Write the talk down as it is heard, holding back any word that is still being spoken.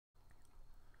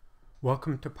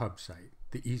Welcome to PubSite,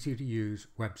 the easy-to-use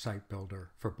website builder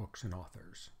for books and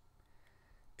authors.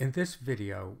 In this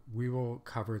video, we will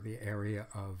cover the area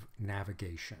of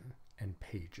navigation and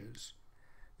pages.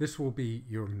 This will be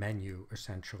your menu,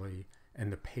 essentially,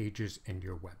 and the pages in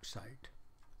your website.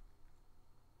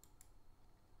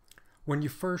 When you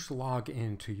first log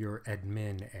into your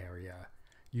admin area,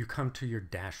 you come to your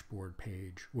dashboard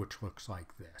page, which looks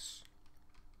like this.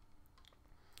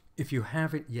 If you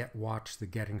haven't yet watched the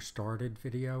Getting Started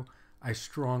video, I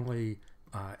strongly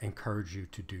encourage you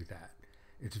to do that.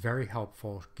 It's very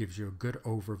helpful, gives you a good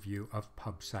overview of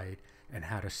PubSite and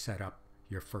how to set up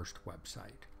your first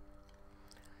website.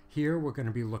 Here we're going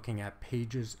to be looking at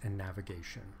pages and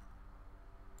navigation.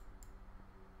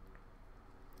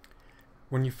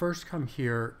 When you first come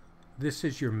here, this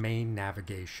is your main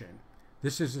navigation.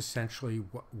 This is essentially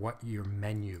what your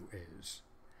menu is.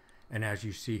 And as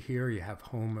you see here, you have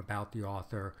Home, About the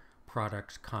Author,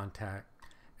 Products, Contact,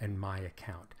 and My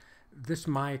Account. This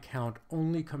My Account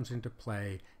only comes into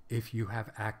play if you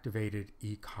have activated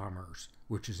e-commerce,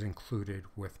 which is included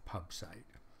with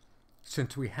PubSite.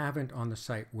 Since we haven't on the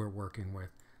site we're working with,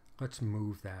 let's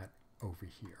move that over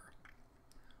here.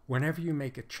 Whenever you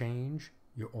make a change,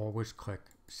 you always click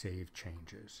Save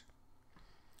Changes.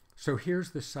 So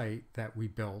here's the site that we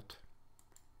built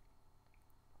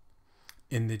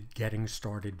in the Getting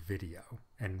Started video,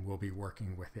 and we'll be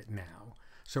working with it now.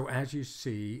 So as you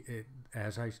see,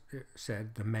 as I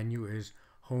said, the menu is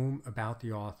Home, About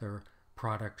the Author,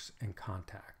 Products, and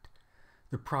Contact.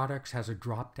 The Products has a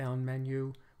drop-down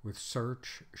menu with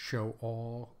Search, Show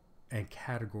All, and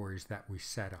categories that we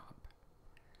set up.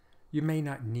 You may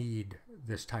not need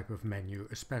this type of menu,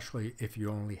 especially if you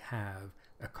only have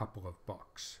a couple of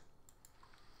books.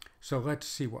 So let's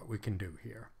see what we can do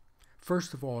here.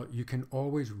 First of all, you can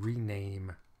always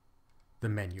rename the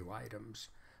menu items.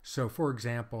 So for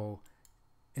example,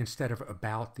 instead of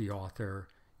About the Author,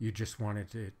 you just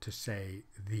wanted it to say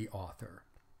The Author.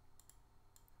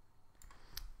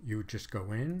 You would just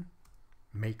go in,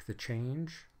 make the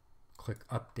change, click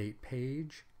Update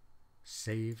Page,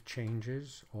 Save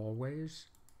Changes always,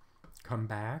 come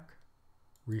back,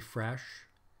 refresh,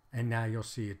 and now you'll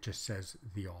see it just says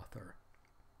The Author.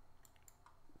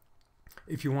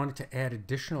 If you wanted to add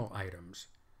additional items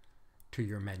to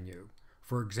your menu,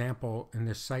 for example, in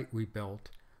this site we built,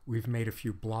 we've made a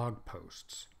few blog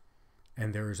posts,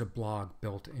 and there is a blog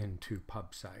built into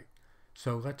PubSite.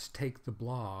 So let's take the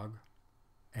blog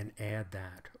and add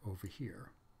that over here.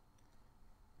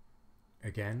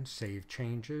 Again, save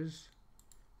changes,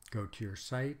 go to your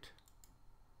site,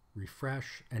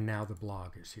 refresh, and now the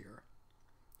blog is here.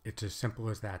 It's as simple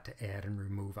as that to add and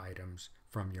remove items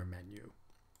from your menu.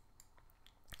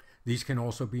 These can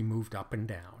also be moved up and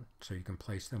down, so you can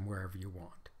place them wherever you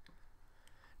want.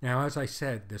 Now, as I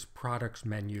said, this products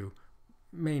menu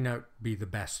may not be the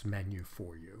best menu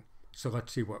for you, so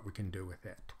let's see what we can do with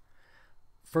it.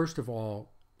 First of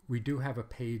all, we do have a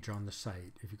page on the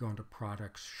site. If you go into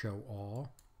Products, Show All,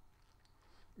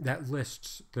 that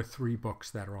lists the 3 books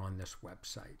that are on this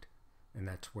website, and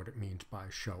that's what it means by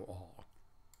Show All.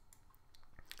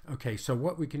 Okay, so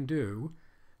what we can do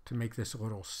to make this a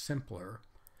little simpler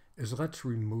is let's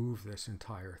remove this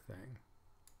entire thing.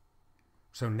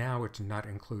 So now it's not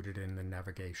included in the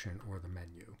navigation or the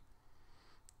menu.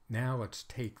 Now let's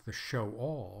take the Show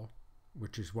All,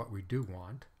 which is what we do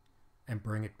want, and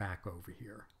bring it back over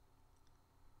here.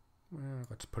 Well,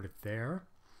 let's put it there.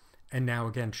 And now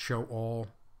again, Show All,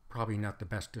 probably not the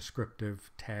best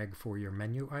descriptive tag for your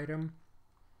menu item.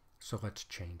 So let's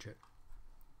change it.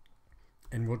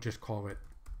 And we'll just call it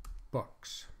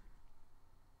Books.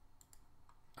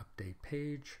 Update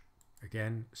page,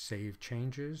 again, save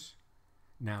changes.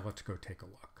 Now let's go take a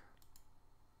look.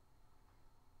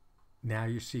 Now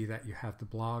you see that you have the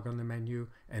blog on the menu,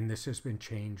 and this has been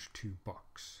changed to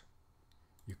Books.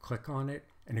 You click on it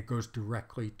and it goes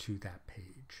directly to that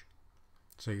page.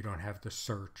 So you don't have the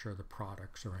search or the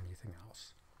products or anything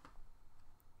else.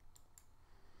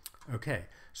 Okay,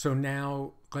 so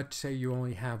now let's say you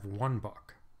only have 1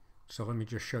 book. So let me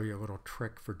just show you a little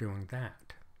trick for doing that.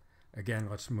 Again,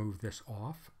 let's move this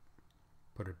off,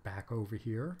 put it back over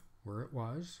here where it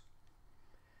was,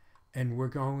 and we're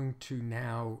going to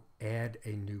now add a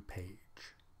new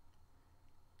page.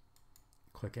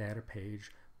 Click Add a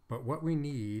Page, but what we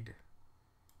need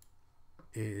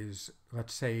is,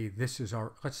 let's say this is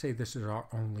our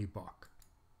only book.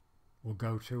 We'll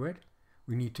go to it.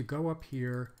 We need to go up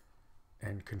here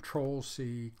and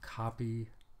Control-C, copy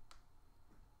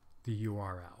the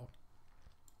URL.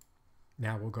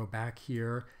 Now we'll go back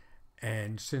here,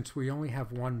 and since we only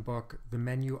have 1 book, the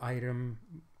menu item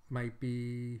might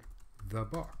be the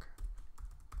book.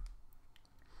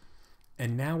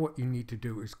 And now what you need to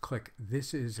do is click,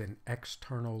 this is an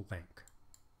external link,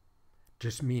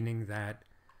 just meaning that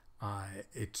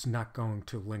it's not going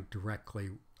to link directly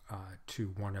to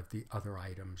one of the other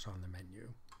items on the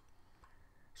menu.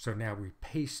 So now we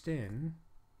paste in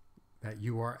that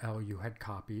URL you had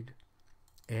copied,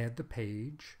 add the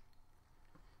page.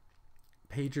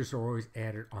 Pages are always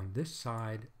added on this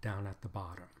side down at the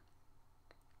bottom.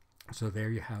 So there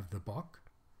you have the book.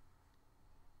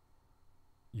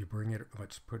 You bring it,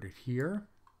 let's put it here,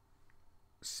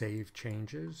 save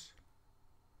changes,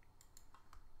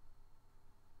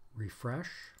 refresh,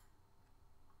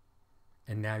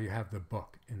 and now you have the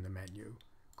book in the menu.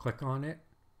 Click on it.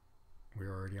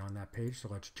 We're already on that page, so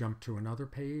let's jump to another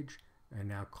page, and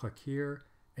now click here,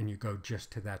 and you go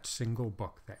just to that single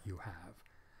book that you have.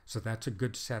 So that's a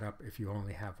good setup if you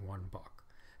only have one book.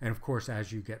 And of course,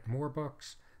 as you get more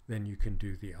books, then you can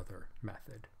do the other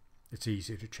method. It's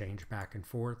easy to change back and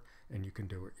forth, and you can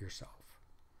do it yourself.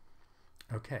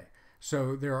 Okay,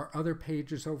 so there are other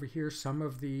pages over here. Some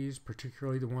of these,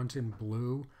 particularly the ones in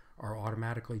blue, are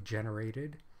automatically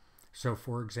generated. So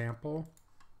for example,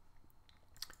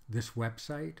 this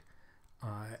website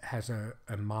has a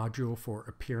module for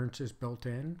appearances built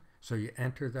in. So you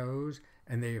enter those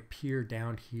and they appear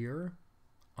down here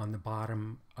on the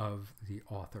bottom of the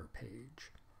author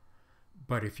page.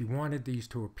 But if you wanted these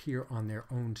to appear on their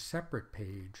own separate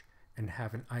page and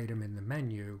have an item in the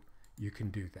menu, you can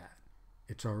do that.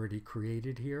 It's already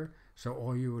created here, so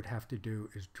all you would have to do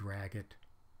is drag it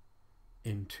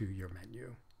into your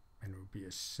menu, and it would be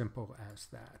as simple as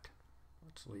that.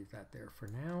 Let's leave that there for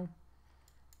now.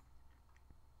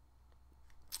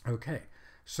 Okay,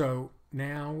 so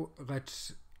now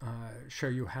let's show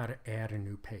you how to add a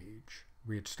new page.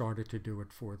 We had started to do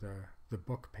it for the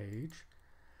book page,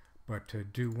 but to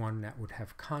do one that would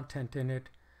have content in it,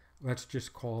 let's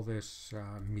just call this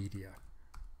media.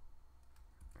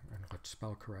 And let's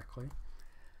spell correctly.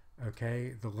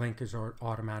 Okay, the link is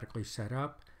automatically set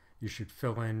up. You should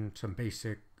fill in some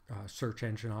basic search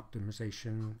engine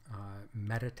optimization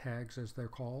meta tags, as they're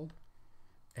called.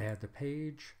 Add the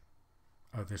page.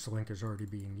 This link is already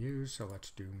being used, so let's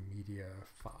do media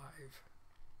 5.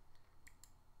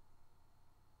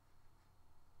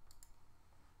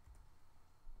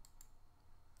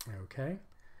 Okay,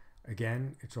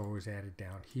 again, it's always added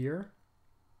down here,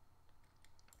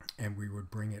 and we would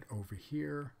bring it over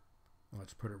here.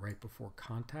 Let's put it right before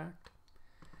contact,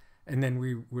 and then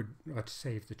we would, let's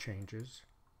save the changes,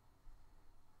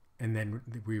 and then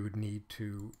we would need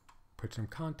to put some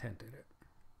content in it.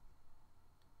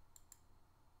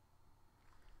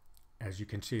 As you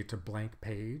can see, it's a blank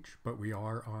page, but we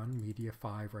are on media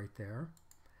 5 right there.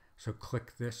 So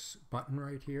click this button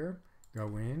right here,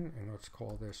 go in, and let's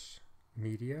call this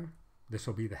media. This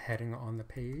will be the heading on the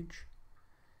page,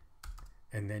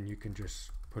 and then you can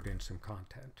just put in some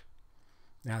content.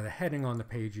 Now the heading on the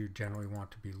page you generally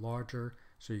want to be larger,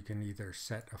 so you can either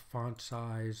set a font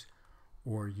size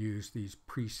or use these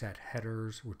preset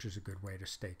headers, which is a good way to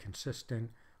stay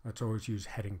consistent. Let's always use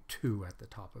heading 2 at the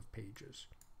top of pages.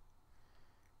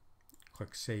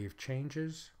 Click Save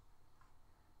Changes,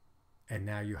 and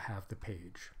now you have the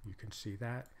page. You can see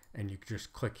that, and you can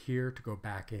just click here to go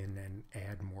back in and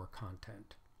add more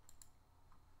content.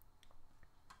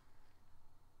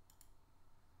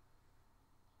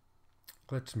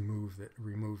 Let's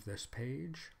remove this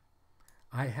page.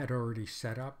 I had already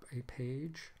set up a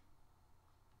page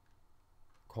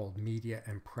called Media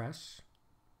and Press,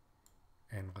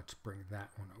 and let's bring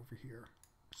that one over here,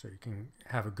 so you can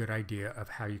have a good idea of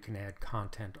how you can add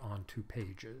content onto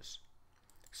pages.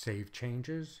 Save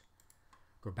changes,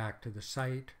 go back to the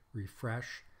site,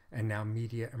 refresh, and now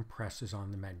Media and Press is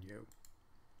on the menu.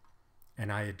 And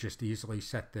I had just easily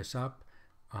set this up.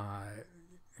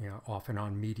 Often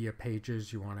on media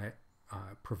pages, you want to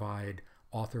provide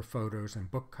author photos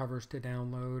and book covers to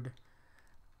download.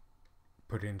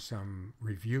 Put in some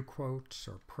review quotes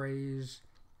or praise,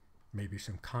 maybe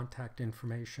some contact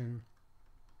information.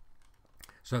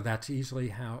 So that's easily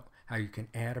how you can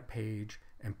add a page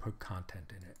and put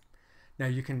content in it. Now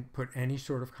you can put any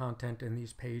sort of content in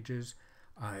these pages.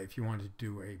 If you want to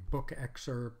do a book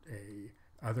excerpt,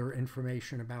 other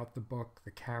information about the book,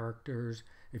 the characters,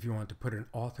 if you want to put an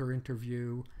author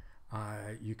interview,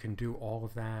 you can do all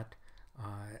of that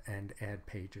and add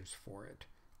pages for it.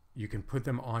 You can put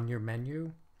them on your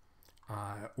menu,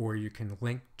 or you can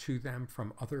link to them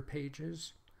from other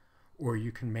pages, or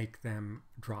you can make them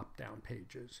drop-down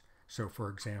pages. So for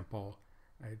example,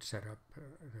 I'd set up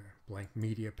a blank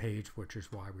media page, which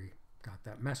is why we got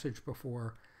that message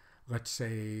before. Let's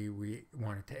say we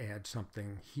wanted to add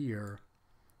something here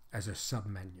as a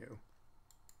submenu.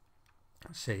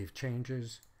 save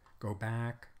changes, go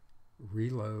back,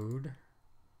 reload,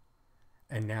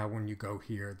 and now when you go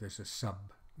here, there's a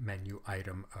sub-menu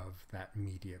item of that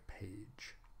media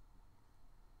page.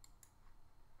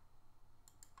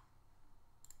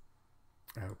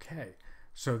 Okay,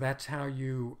 so that's how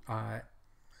you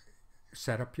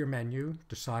set up your menu,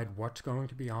 decide what's going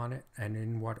to be on it and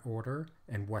in what order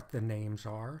and what the names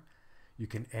are. You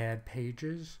can add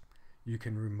pages. You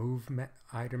can remove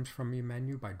items from your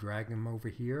menu by dragging them over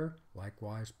here,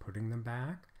 likewise putting them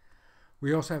back.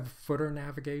 We also have footer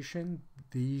navigation.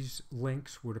 These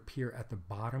links would appear at the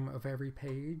bottom of every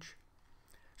page.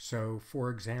 So for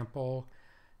example,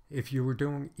 if you were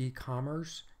doing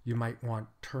e-commerce, you might want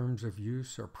terms of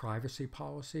use or privacy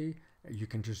policy. You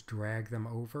can just drag them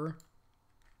over,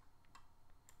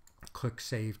 click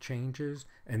Save Changes,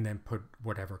 and then put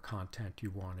whatever content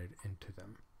you wanted into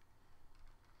them.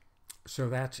 So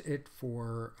that's it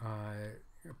for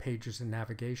pages and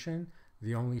navigation.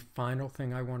 The only final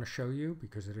thing I want to show you,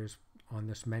 because it is on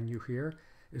this menu here,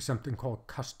 is something called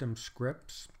custom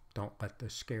scripts. Don't let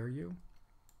this scare you.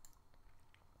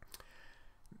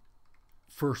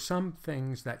 For some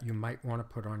things that you might want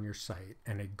to put on your site,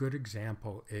 and a good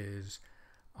example is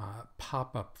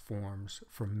pop-up forms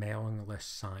for mailing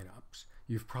list signups.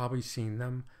 You've probably seen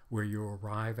them where you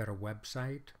arrive at a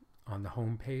website on the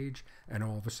home page and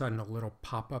all of a sudden a little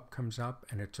pop-up comes up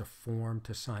and it's a form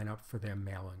to sign up for their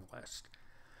mailing list.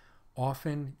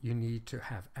 Often you need to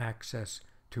have access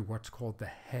to what's called the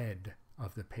head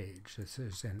of the page. This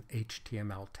is an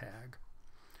HTML tag.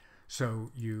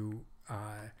 So you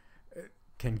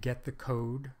can get the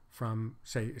code from,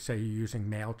 say you're using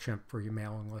MailChimp for your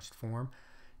mailing list form.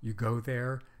 You go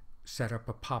there, set up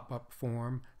a pop-up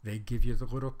form, they give you the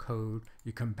little code,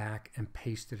 you come back and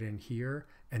paste it in here,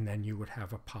 and then you would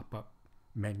have a pop-up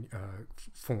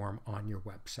form on your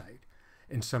website.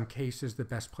 In some cases, the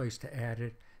best place to add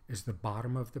it is the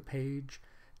bottom of the page,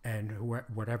 and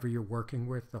whatever you're working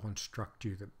with, they'll instruct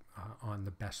you on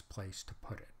the best place to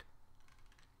put it.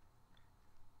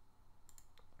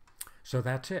 So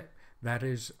that's it. That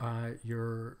is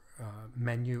your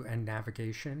menu and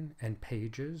navigation and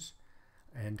pages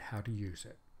and how to use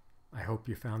it. I hope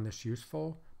you found this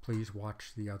useful. Please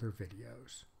watch the other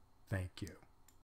videos. Thank you.